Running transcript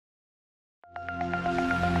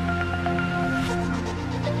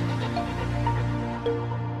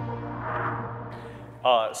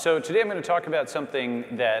So today I'm going to talk about something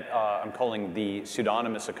that I'm calling the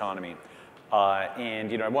pseudonymous economy.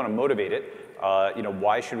 And I want to motivate it.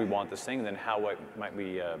 Why should we want this thing, and then how might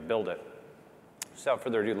we build it? So without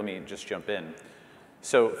further ado, let me just jump in.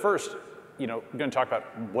 So first, I'm going to talk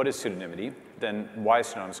about what is pseudonymity, then why is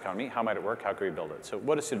pseudonymous economy, how might it work, how can we build it? So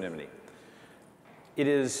what is pseudonymity? It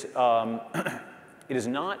is, it is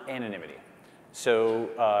not anonymity. So,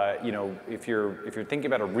 if you're thinking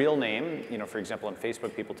about a real name, for example, on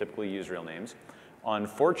Facebook, people typically use real names. On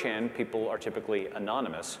 4chan, people are typically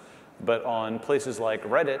anonymous. But on places like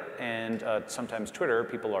Reddit and sometimes Twitter,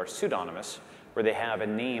 people are pseudonymous, where they have a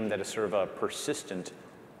name that is sort of a persistent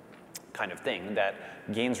kind of thing that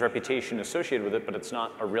gains reputation associated with it, but it's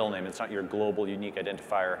not a real name. It's not your global unique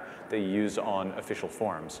identifier that you use on official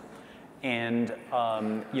forums. And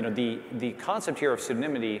the concept here of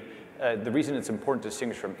pseudonymity, the reason it's important to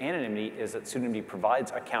distinguish from anonymity is that pseudonymity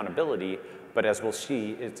provides accountability, but as we'll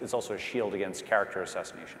see, it's also a shield against character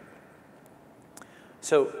assassination.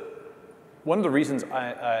 So one of the reasons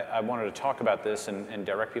I wanted to talk about this and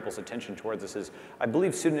direct people's attention towards this is I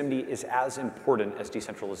believe pseudonymity is as important as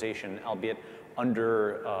decentralization, albeit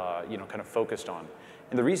under, kind of focused on.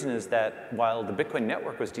 And the reason is that while the Bitcoin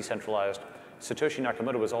network was decentralized, Satoshi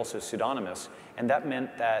Nakamoto was also pseudonymous, and that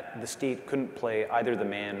meant that the state couldn't play either the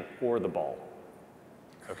man or the ball.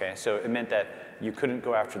 Okay, so it meant that you couldn't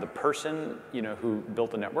go after the person, who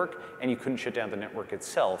built the network, and you couldn't shut down the network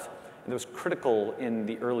itself. And that was critical in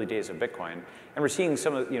the early days of Bitcoin. And we're seeing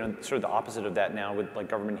some of, sort of the opposite of that now with like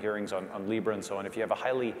government hearings on Libra and so on. If you have a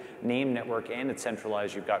highly named network and it's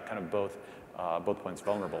centralized, you've got kind of both points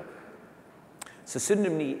vulnerable. So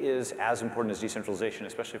pseudonymity is as important as decentralization,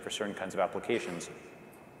 especially for certain kinds of applications.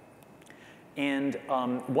 And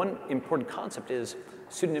one important concept is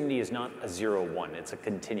pseudonymity is not a 0-1, it's a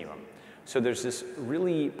continuum. So there's this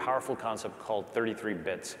really powerful concept called 33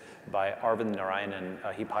 bits by Arvind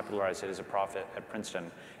Narayanan. He popularized it as a prophet at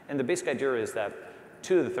Princeton. And the basic idea is that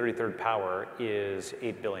 2 to the 33rd power is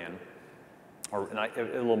 8 billion, or a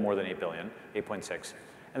little more than 8 billion, 8.6.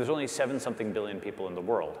 And there's only 7-something billion people in the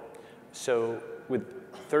world. So with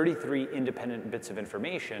 33 independent bits of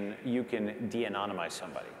information, you can de-anonymize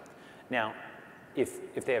somebody. Now,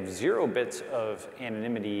 if they have 0 bits of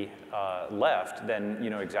anonymity left, then you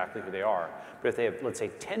know exactly who they are. But if they have, let's say,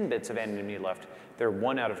 10 bits of anonymity left, they're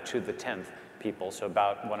 1 out of 2 to the 10th people, so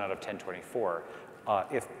about 1 out of 1024.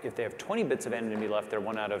 If they have 20 bits of anonymity left, they're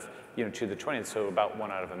 1 out of 2 to the 20th, so about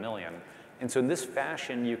 1 out of a million. And so in this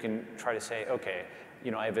fashion, you can try to say, okay,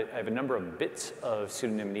 I have a number of bits of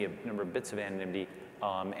pseudonymity, a number of bits of anonymity,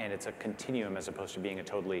 and it's a continuum as opposed to being a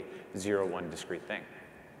totally 0-1 discrete thing.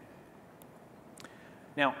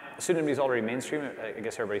 Now, pseudonymity is already mainstream. I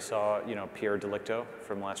guess everybody saw, Pierre Delicto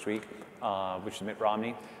from last week, which is Mitt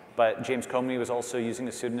Romney. But James Comey was also using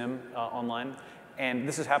a pseudonym online. And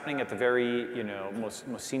this is happening at the very, most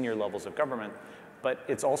senior levels of government. But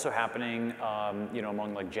it's also happening,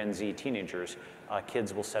 among like Gen Z teenagers.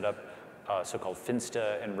 Kids will set up so-called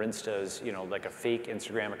Finsta and Rinstas, like a fake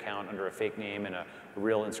Instagram account under a fake name and a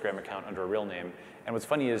real Instagram account under a real name. And what's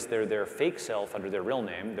funny is they're their fake self under their real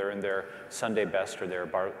name. They're in their Sunday best or their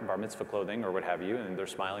bar mitzvah clothing or what have you, and they're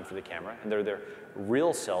smiling for the camera. And they're their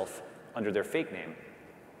real self under their fake name.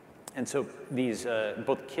 And so these,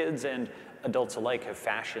 both kids and adults alike have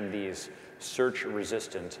fashioned these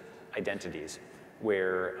search-resistant identities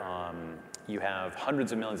where you have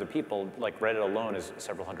hundreds of millions of people, like Reddit alone is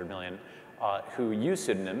several hundred million, who use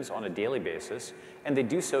pseudonyms on a daily basis, and they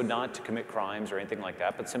do so not to commit crimes or anything like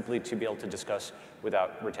that, but simply to be able to discuss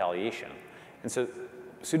without retaliation. And so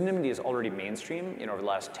pseudonymity is already mainstream. Over the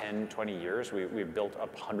last 10, 20 years, we've built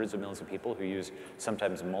up hundreds of millions of people who use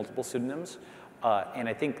sometimes multiple pseudonyms. And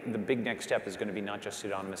I think the big next step is going to be not just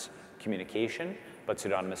pseudonymous communication, but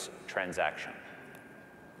pseudonymous transaction.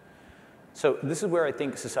 So this is where I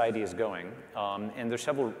think society is going, and there's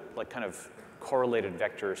several kind of correlated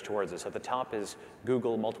vectors towards this. At the top is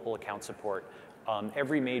Google multiple account support.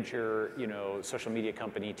 Every major social media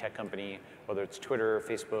company, tech company, whether it's Twitter,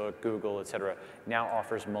 Facebook, Google, et cetera, now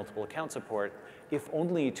offers multiple account support, if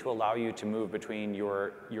only to allow you to move between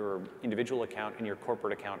your individual account and your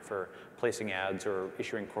corporate account for placing ads or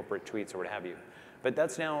issuing corporate tweets or what have you. But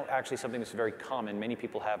that's now actually something that's very common. Many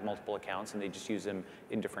people have multiple accounts and they just use them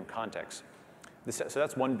in different contexts. So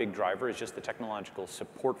that's one big driver, is just the technological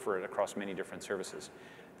support for it across many different services.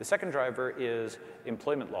 The second driver is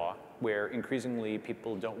employment law, where increasingly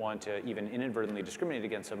people don't want to even inadvertently discriminate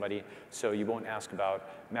against somebody, so you won't ask about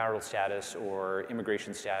marital status or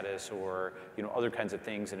immigration status or other kinds of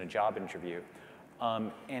things in a job interview.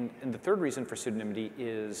 And the third reason for pseudonymity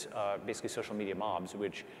is basically social media mobs,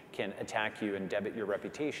 which can attack you and debit your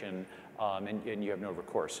reputation, and you have no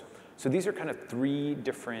recourse. So these are kind of three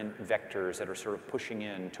different vectors that are sort of pushing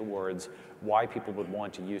in towards why people would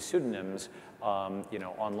want to use pseudonyms,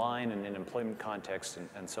 online and in employment context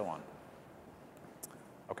and so on.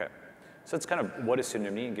 Okay, so that's kind of what is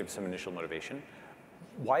pseudonymity and give some initial motivation.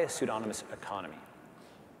 Why a pseudonymous economy?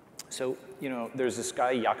 So, there's this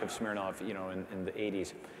guy, Yakov Smirnov, in the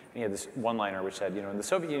 80s, and he had this one-liner which said, in the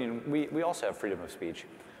Soviet Union, we also have freedom of speech,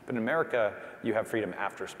 but in America, you have freedom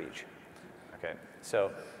after speech. Okay,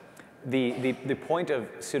 so the point of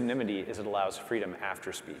pseudonymity is it allows freedom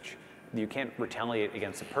after speech. You can't retaliate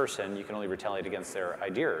against a person, you can only retaliate against their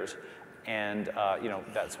ideas, and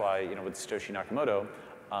that's why, with Satoshi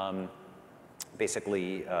Nakamoto,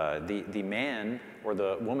 basically the man or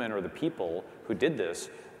the woman or the people who did this,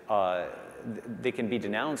 they can be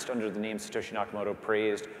denounced under the name Satoshi Nakamoto,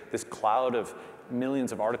 praised. This cloud of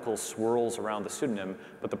millions of articles swirls around the pseudonym,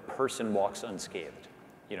 but the person walks unscathed.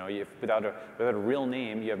 Without a real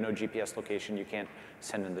name, you have no GPS location, you can't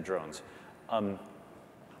send in the drones.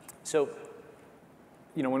 So,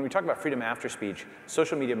 when we talk about freedom after speech,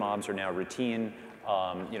 social media mobs are now routine.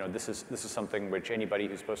 This is something which anybody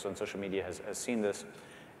who's posted on social media has seen this.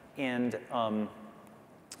 And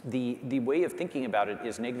the way of thinking about it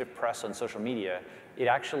is negative press on social media.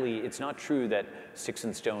 It's not true that sticks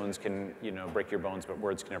and stones can break your bones, but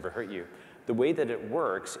words can never hurt you. The way that it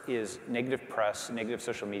works is negative press, negative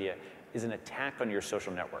social media is an attack on your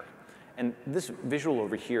social network. And this visual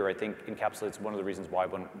over here, I think, encapsulates one of the reasons why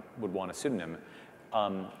one would want a pseudonym.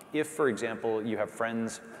 If, for example, you have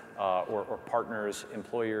friends or partners,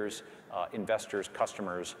 employers, investors,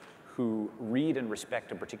 customers who read and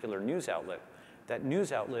respect a particular news outlet, that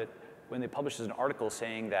news outlet, when they publishes an article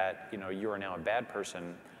saying that you are now a bad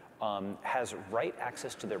person, has right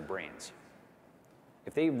access to their brains.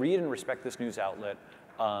 If they read and respect this news outlet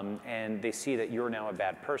and they see that you're now a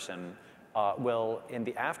bad person, well, in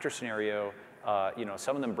the after scenario,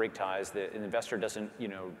 some of them break ties. An investor doesn't,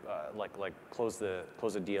 close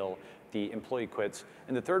the deal. The employee quits,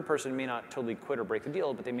 and the third person may not totally quit or break the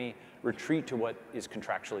deal, but they may retreat to what is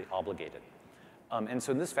contractually obligated. And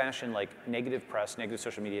so in this fashion, like negative press, negative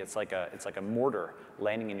social media, it's like a mortar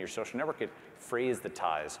landing in your social network. It frays the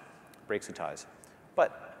ties, breaks the ties.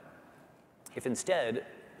 But if instead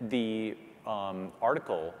the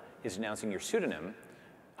article is announcing your pseudonym,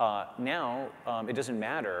 now it doesn't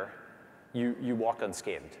matter. You walk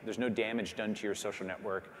unscathed. There's no damage done to your social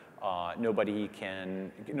network. Nobody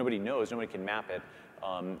knows, nobody can map it.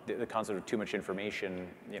 The concept of too much information,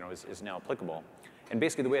 is now applicable. And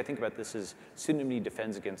basically the way I think about this is pseudonymity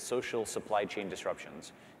defends against social supply chain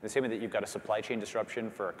disruptions. In the same way that you've got a supply chain disruption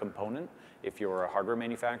for a component, if you're a hardware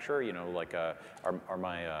manufacturer,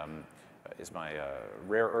 is my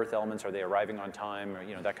rare earth elements, are they arriving on time,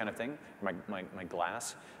 or that kind of thing, my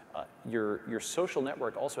glass. Your social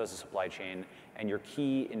network also has a supply chain, and your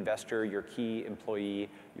key investor, your key employee,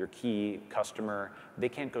 your key customer, they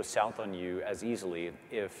can't go south on you as easily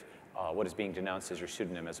if what is being denounced is your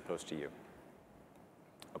pseudonym as opposed to you.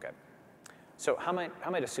 Okay, so how might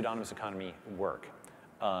a pseudonymous economy work?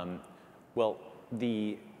 Well,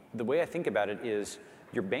 the way I think about it is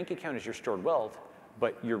your bank account is your stored wealth,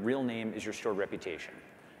 but your real name is your stored reputation.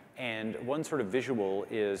 And one sort of visual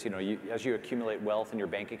is, as you accumulate wealth in your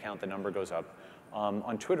bank account, the number goes up.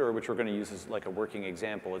 On Twitter, which we're going to use as like a working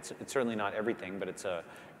example, it's certainly not everything, but it's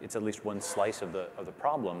at least one slice of the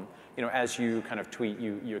problem. As you kind of tweet,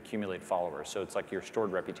 you accumulate followers, so it's like your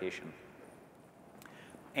stored reputation.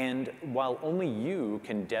 And while only you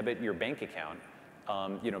can debit your bank account,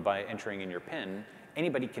 by entering in your PIN,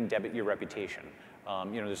 anybody can debit your reputation.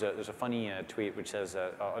 There's a funny tweet which says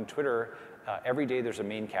on Twitter, every day there's a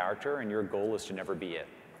main character and your goal is to never be it.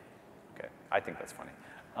 Okay, I think that's funny.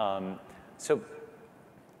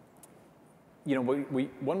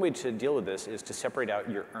 One way to deal with this is to separate out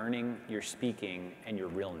your earning, your speaking, and your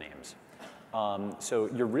real names. So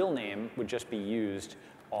your real name would just be used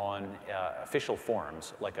on official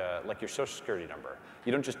forms, like your social security number.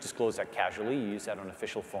 You don't just disclose that casually, you use that on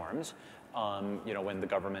official forms, when the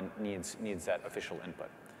government needs that official input.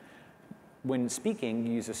 When speaking,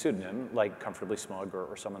 you use a pseudonym, like Comfortably Smug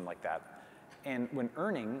or someone like that. And when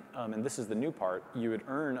earning, and this is the new part, you would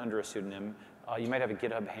earn under a pseudonym. You might have a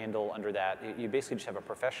GitHub handle under that. You basically just have a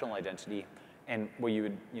professional identity, and what you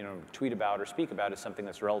would tweet about or speak about is something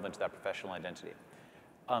that's relevant to that professional identity.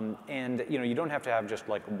 And you don't have to have just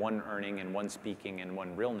like one earning and one speaking and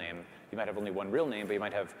one real name. You might have only one real name, but you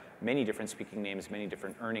might have many different speaking names, many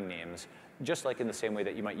different earning names, just like in the same way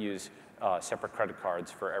that you might use separate credit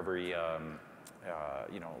cards for every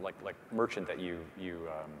like merchant that you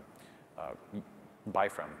buy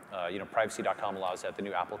from. Privacy.com allows that. The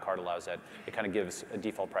new Apple Card allows that. It kind of gives a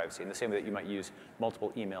default privacy. In the same way that you might use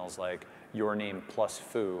multiple emails like your name plus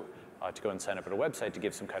foo to go and sign up at a website to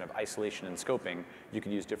give some kind of isolation and scoping, you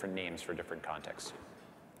could use different names for different contexts.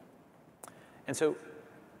 And so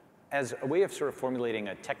as a way of sort of formulating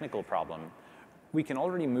a technical problem, we can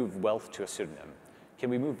already move wealth to a pseudonym. Can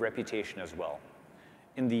we move reputation as well?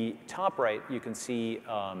 In the top right, you can see,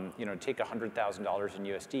 take $100,000 in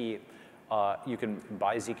USD. You can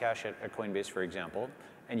buy Zcash at Coinbase, for example,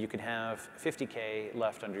 and you can have 50K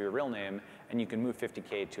left under your real name, and you can move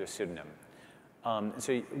 50K to a pseudonym.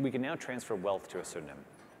 So we can now transfer wealth to a pseudonym.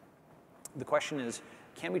 The question is,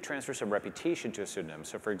 can we transfer some reputation to a pseudonym?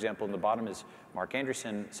 So for example, in the bottom is Mark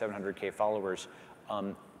Anderson, 700K followers.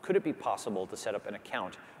 Could it be possible to set up an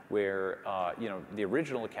account where the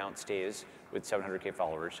original account stays with 700K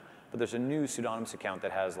followers, but there's a new pseudonymous account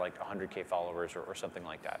that has like 100K followers or something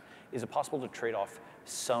like that? Is it possible to trade off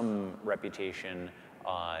some reputation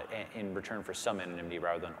in return for some anonymity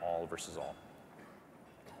rather than all versus all?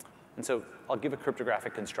 And so I'll give a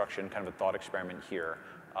cryptographic construction, kind of a thought experiment here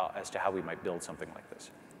as to how we might build something like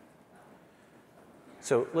this.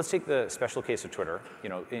 So let's take the special case of Twitter.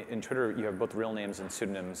 In Twitter, you have both real names and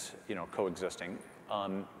pseudonyms, coexisting.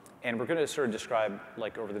 And we're going to sort of describe,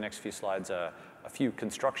 like over the next few slides, a few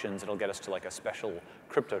constructions that'll get us to like a special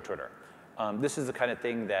crypto Twitter. This is the kind of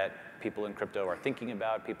thing that people in crypto are thinking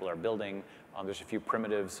about, people are building. There's a few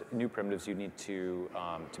primitives, new primitives you need to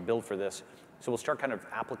build for this. So we'll start kind of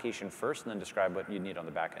application first and then describe what you need on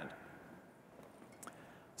the back end.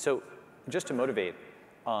 So just to motivate,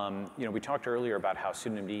 we talked earlier about how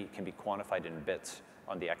pseudonymity can be quantified in bits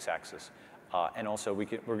on the x-axis. And also we're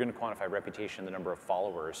going to quantify reputation, the number of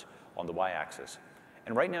followers, on the y-axis.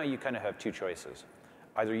 And right now you kind of have two choices.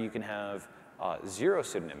 Either you can have 0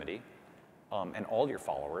 pseudonymity and all your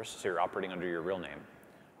followers, so you're operating under your real name.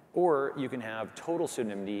 Or you can have total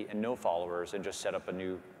pseudonymity and no followers and just set up a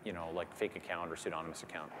new, like fake account or pseudonymous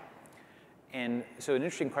account. And so an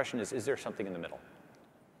interesting question is there something in the middle?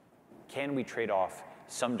 Can we trade off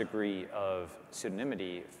some degree of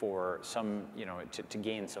pseudonymity for some, to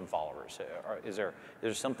gain some followers? Is there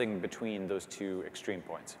something between those two extreme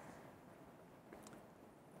points?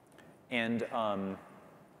 And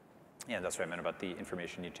yeah, that's what I meant about the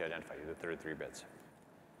information you need to identify you, the 33 bits.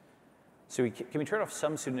 So can we trade off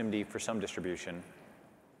some pseudonymity for some distribution?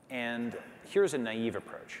 And here's a naive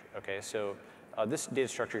approach, okay? So this data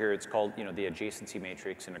structure here, it's called, the adjacency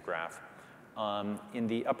matrix in a graph. In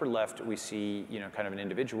the upper left, we see, kind of an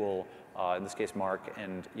individual, in this case, Mark,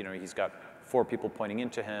 and, he's got 4 people pointing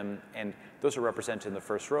into him, and those are represented in the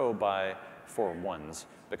first row by 4 ones,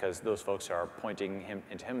 because those folks are pointing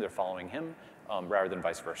into him, they're following him, rather than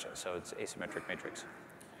vice versa. So it's asymmetric matrix.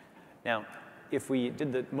 Now, if we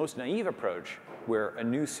did the most naive approach, where a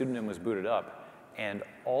new pseudonym was booted up, and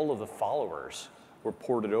all of the followers were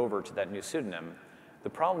ported over to that new pseudonym, the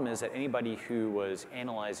problem is that anybody who was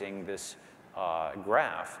analyzing this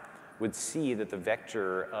graph would see that the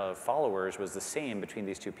vector of followers was the same between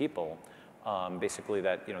these two people, basically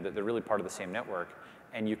that, that they're really part of the same network.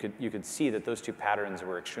 And you could see that those two patterns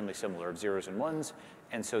were extremely similar, of 0s and 1s,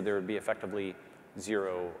 and so there would be effectively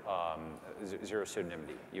zero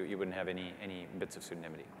pseudonymity. You wouldn't have any bits of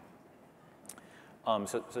pseudonymity.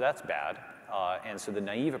 So that's bad. And so the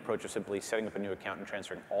naive approach of simply setting up a new account and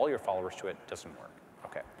transferring all your followers to it doesn't work.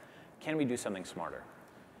 Okay. Can we do something smarter?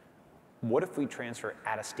 What if we transfer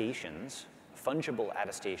attestations, fungible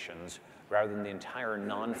attestations, rather than the entire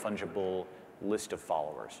non-fungible list of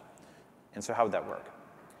followers? And so how would that work?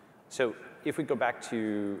 So if we go back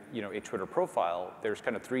to a Twitter profile, there's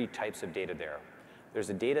kind of 3 types of data there. There's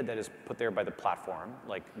the data that is put there by the platform,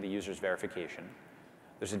 like the user's verification.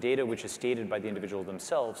 There's a data which is stated by the individual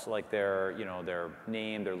themselves, like their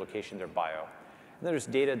name, their location, their bio. And there's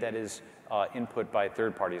data that is input by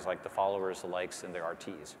third parties, like the followers, the likes, and their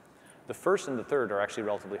RTs. The first and the third are actually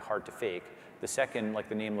relatively hard to fake. The second, like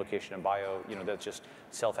the name, location, and bio, that's just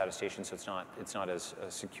self-attestation, so it's not as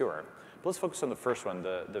secure. But let's focus on the first one,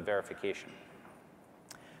 the verification.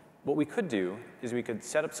 What we could do is we could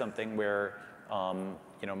set up something where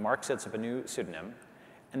Mark sets up a new pseudonym,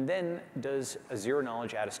 and then does a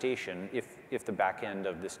zero-knowledge attestation if the back end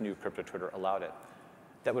of this new crypto Twitter allowed it.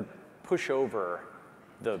 That would push over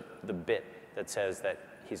the bit that says that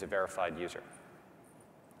he's a verified user.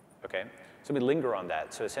 Okay? So let me linger on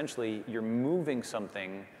that. So essentially, you're moving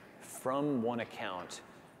something from one account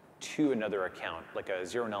to another account, like a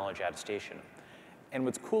zero-knowledge attestation. And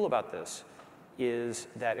what's cool about this is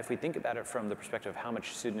that if we think about it from the perspective of how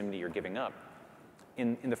much pseudonymity you're giving up,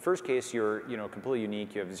 in the first case, you're completely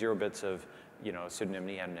unique. You have 0 bits of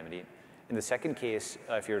pseudonymity, anonymity. In the second case,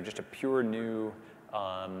 if you're just a pure new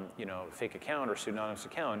fake account or pseudonymous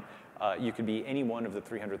account, you could be any one of the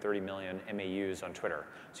 330 million MAUs on Twitter.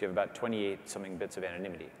 So you have about 28-something bits of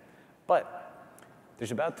anonymity. But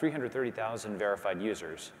there's about 330,000 verified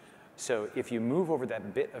users. So if you move over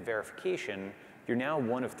that bit of verification, you're now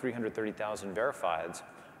one of 330,000 verifieds.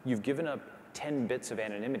 You've given up 10 bits of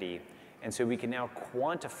anonymity. And so we can now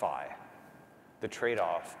quantify the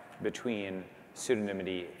trade-off between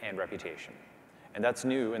pseudonymity and reputation. And that's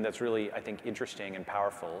new, and that's really, I think, interesting and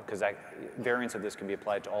powerful, because variants of this can be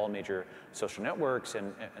applied to all major social networks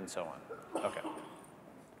and so on. OK.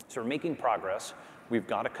 So we're making progress. We've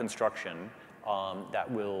got a construction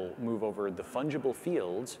that will move over the fungible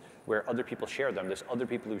fields where other people share them. There's other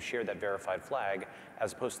people who share that verified flag,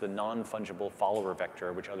 as opposed to the non-fungible follower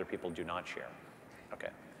vector, which other people do not share. OK.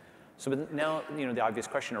 So but now the obvious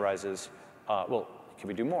question arises, well, can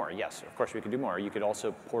we do more? Yes, of course we could do more. You could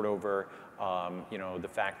also port over the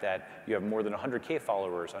fact that you have more than 100K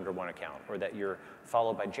followers under one account, or that you're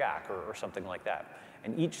followed by Jack, or something like that.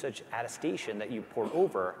 And each such attestation that you port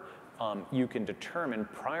over, you can determine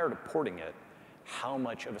prior to porting it how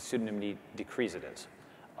much of a pseudonymity decrease it is.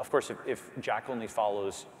 Of course, if Jack only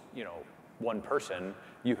follows one person,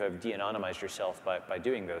 you have de-anonymized yourself by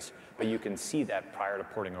doing this, but you can see that prior to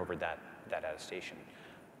porting over that attestation.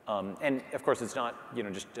 And of course, it's not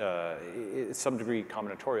it's some degree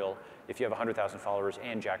combinatorial. If you have 100,000 followers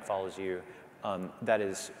and Jack follows you, that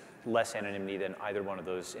is less anonymity than either one of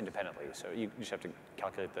those independently. So you just have to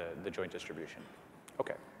calculate the joint distribution.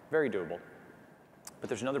 OK, very doable. But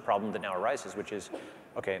there's another problem that now arises, which is,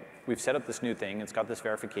 OK, we've set up this new thing. It's got this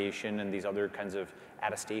verification and these other kinds of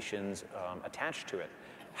attestations attached to it.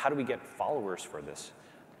 How do we get followers for this?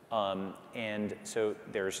 And so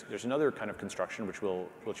there's another kind of construction which we'll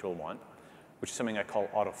want, which is something I call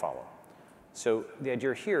autofollow. So the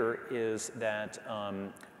idea here is that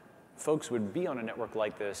folks would be on a network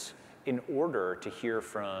like this in order to hear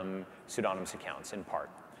from pseudonymous accounts, in part.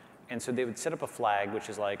 And so they would set up a flag, which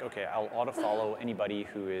is like, OK, I'll autofollow anybody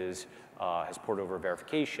who has ported over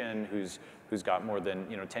verification, who's got more than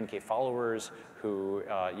 10K followers, who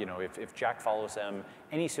if Jack follows them,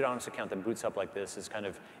 any pseudonymous account that boots up like this is kind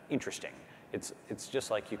of interesting. It's just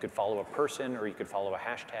like you could follow a person, or you could follow a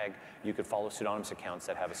hashtag. You could follow pseudonymous accounts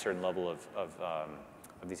that have a certain level of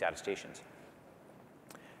these attestations.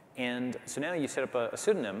 And so now you set up a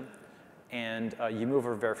pseudonym, and you move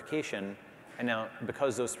over verification. And now,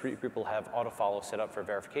 because those 3 people have autofollow set up for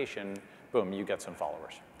verification, boom, you get some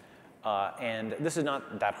followers. And this is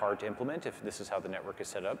not that hard to implement if this is how the network is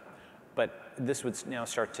set up. But this would now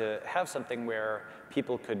start to have something where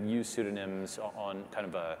people could use pseudonyms on kind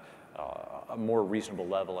of a more reasonable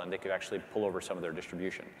level, and they could actually pull over some of their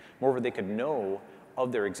distribution. Moreover, they could know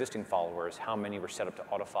of their existing followers how many were set up to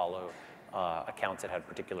autofollow accounts that had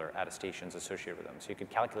particular attestations associated with them. So you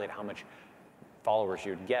could calculate how much followers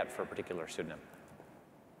you'd get for a particular pseudonym.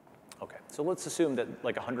 OK, so let's assume that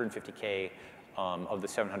like 150K of the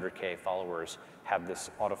 700K followers have this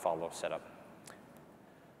autofollow set up.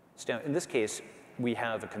 So now, in this case, we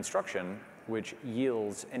have a construction which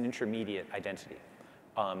yields an intermediate identity.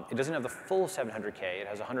 It doesn't have the full 700K. It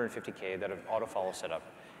has 150K that have autofollow set up.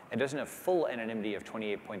 It doesn't have full anonymity of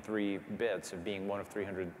 28.3 bits of being one of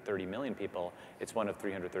 330 million people. It's one of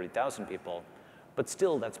 330,000 people. But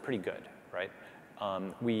still, that's pretty good, right?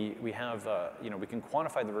 We can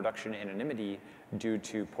quantify the reduction in anonymity due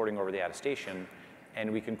to porting over the attestation,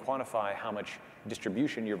 and we can quantify how much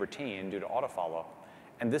distribution you retain due to autofollow.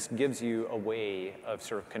 And this gives you a way of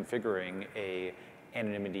sort of configuring a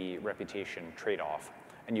anonymity reputation trade-off,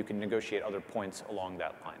 and you can negotiate other points along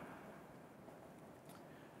that line.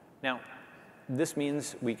 Now, this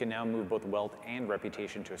means we can now move both wealth and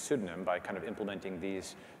reputation to a pseudonym by kind of implementing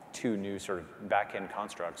these 2 new sort of back-end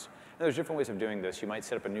constructs. And there's different ways of doing this. You might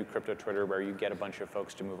set up a new crypto Twitter where you get a bunch of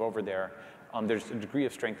folks to move over there. There's a degree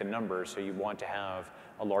of strength in numbers, so you want to have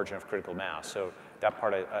a large enough critical mass. So that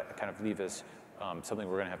part I kind of leave as something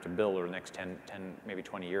we're going to have to build over the next 10, maybe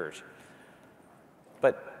 20 years.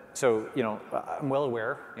 But so I'm well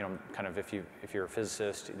aware, kind of if you're a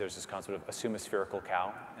physicist, there's this concept of assume a spherical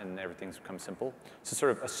cow, and everything's become simple. So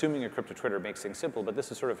sort of assuming a crypto Twitter makes things simple, but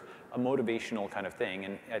this is sort of a motivational kind of thing,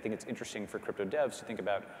 and I think it's interesting for crypto devs to think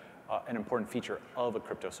about an important feature of a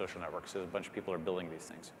crypto social network, so a bunch of people are building these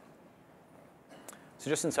things. So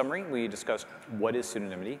just in summary, we discussed what is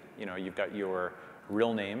pseudonymity. You know, you've got your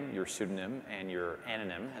real name, your pseudonym, and your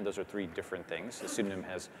anonym, and those are three different things. A pseudonym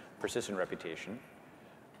has persistent reputation.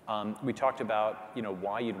 We talked about, you know,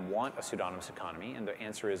 why you'd want a pseudonymous economy, and the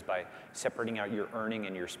answer is by separating out your earning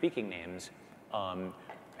and your speaking names.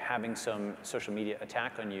 Having some social media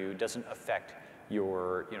attack on you doesn't affect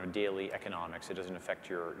your, you know, daily economics. It doesn't affect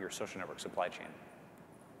your social network supply chain.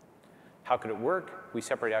 How could it work? We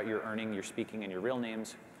separate out your earning, your speaking, and your real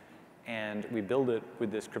names, and we build it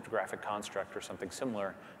with this cryptographic construct or something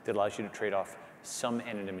similar that allows you to trade off some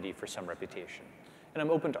anonymity for some reputation. And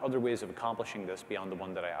I'm open to other ways of accomplishing this beyond the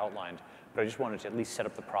one that I outlined, but I just wanted to at least set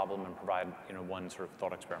up the problem and provide, you know, one sort of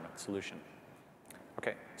thought experiment solution.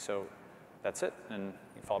 Okay, so that's it, and you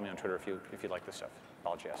can follow me on Twitter if you like this stuff.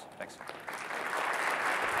 Balaji S. Thanks.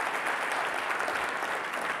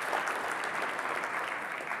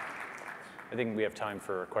 I think we have time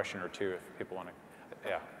for a question or two if people want to,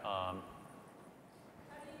 yeah.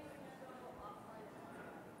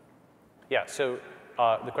 Yeah, so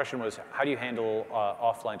the question was, how do you handle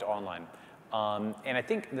offline to online? And I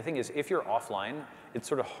think the thing is, if you're offline, it's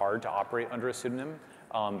sort of hard to operate under a pseudonym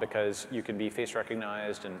because you can be face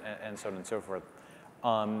recognized and so on and so forth.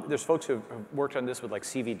 There's folks who have worked on this with like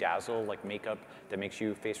CV Dazzle, like makeup that makes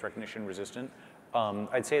you face recognition resistant.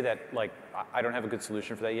 I'd say that like I don't have a good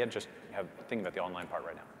solution for that yet. Just think about the online part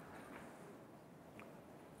right now.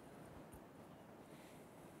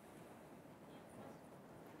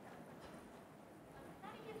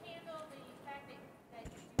 How do you handle the fact that you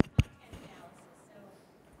do content analysis? So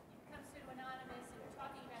you become pseudonymous and you're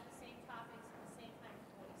talking about the same topics in the same kind of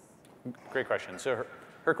voice. Great question. So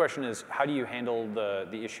her question is, how do you handle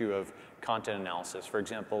the issue of content analysis? For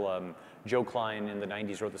example, Joe Klein in the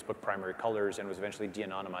 90s wrote this book, Primary Colors, and was eventually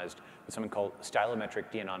de-anonymized with something called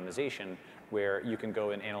stylometric de-anonymization, where you can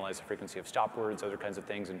go and analyze the frequency of stop words, other kinds of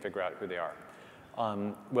things, and figure out who they are.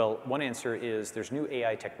 Well, one answer is there's new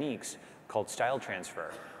AI techniques called style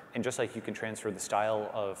transfer. And just like you can transfer the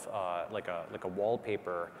style of like a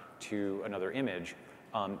wallpaper to another image,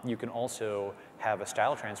 you can also have a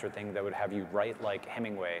style transfer thing that would have you write like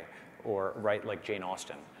Hemingway or write like Jane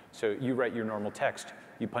Austen. So you write your normal text,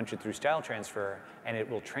 you punch it through style transfer, and it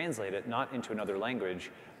will translate it not into another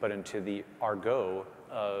language, but into the argot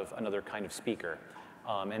of another kind of speaker.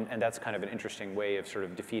 And that's kind of an interesting way of sort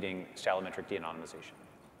of defeating stylometric de-anonymization.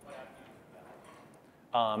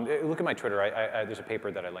 Look at my Twitter. There's a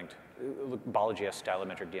paper that I linked. Look, Balaji S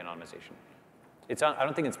stylometric de-anonymization. I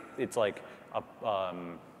don't think it's like I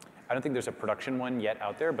don't think there's a production one yet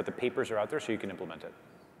out there, but the papers are out there, so you can implement it.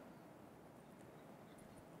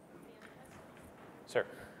 Sir.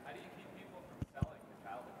 How do you keep people from selling the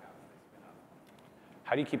child accounts they spin up?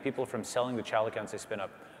 How do you keep people from selling the child accounts they spin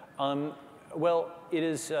up? Well, it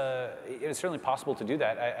is certainly possible to do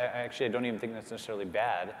that. I don't even think that's necessarily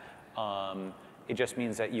bad. It just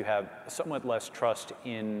means that you have somewhat less trust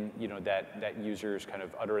in, you know, that user's kind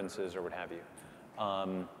of utterances or what have you.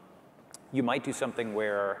 You might do something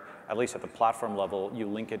where, at least at the platform level, you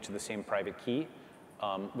link it to the same private key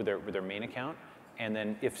with their main account, and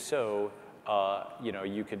then if so, you know,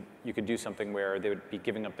 you could do something where they would be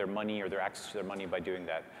giving up their money or their access to their money by doing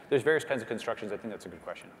that. There's various kinds of constructions. I think that's a good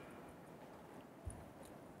question.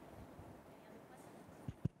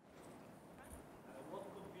 What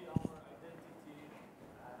could be our identity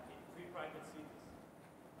in free private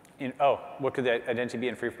cities? What could the identity be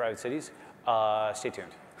in free private cities? Stay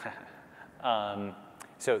tuned.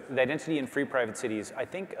 So the identity in free private cities, I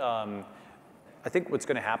think what's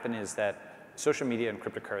going to happen is that social media and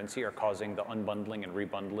cryptocurrency are causing the unbundling and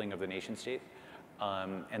rebundling of the nation state.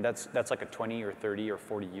 And that's like a 20 or 30 or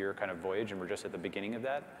 40 year kind of voyage, and we're just at the beginning of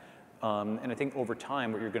that. And I think over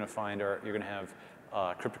time, what you're going to find are you're going to have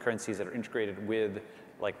cryptocurrencies that are integrated with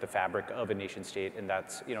like the fabric of a nation state, and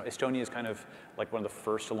that's, you know, Estonia is kind of like one of the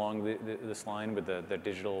first along this line with the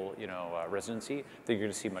digital, you know, residency. I think you're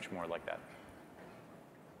going to see much more like that.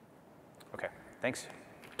 Okay, thanks.